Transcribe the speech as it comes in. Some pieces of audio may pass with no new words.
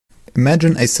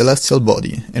Imagine a celestial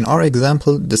body. In our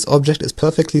example, this object is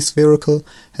perfectly spherical,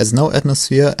 has no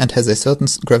atmosphere and has a certain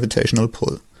gravitational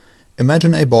pull.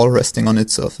 Imagine a ball resting on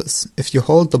its surface. If you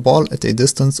hold the ball at a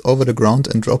distance over the ground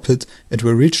and drop it, it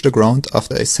will reach the ground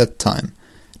after a set time.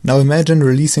 Now imagine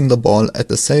releasing the ball at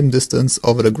the same distance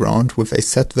over the ground with a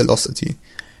set velocity.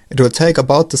 It will take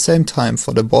about the same time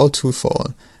for the ball to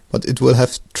fall, but it will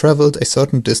have traveled a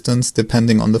certain distance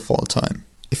depending on the fall time.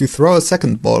 If you throw a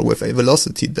second ball with a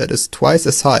velocity that is twice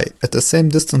as high at the same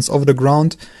distance over the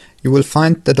ground, you will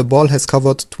find that the ball has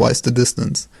covered twice the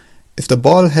distance. If the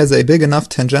ball has a big enough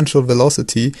tangential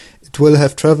velocity, it will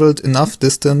have traveled enough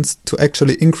distance to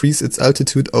actually increase its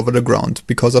altitude over the ground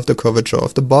because of the curvature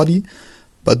of the body,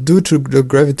 but due to the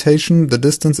gravitation the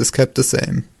distance is kept the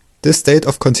same. This state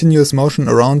of continuous motion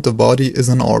around the body is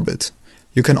an orbit.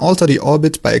 You can alter the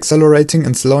orbit by accelerating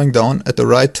and slowing down at the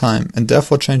right time and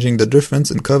therefore changing the difference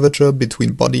in curvature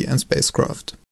between body and spacecraft.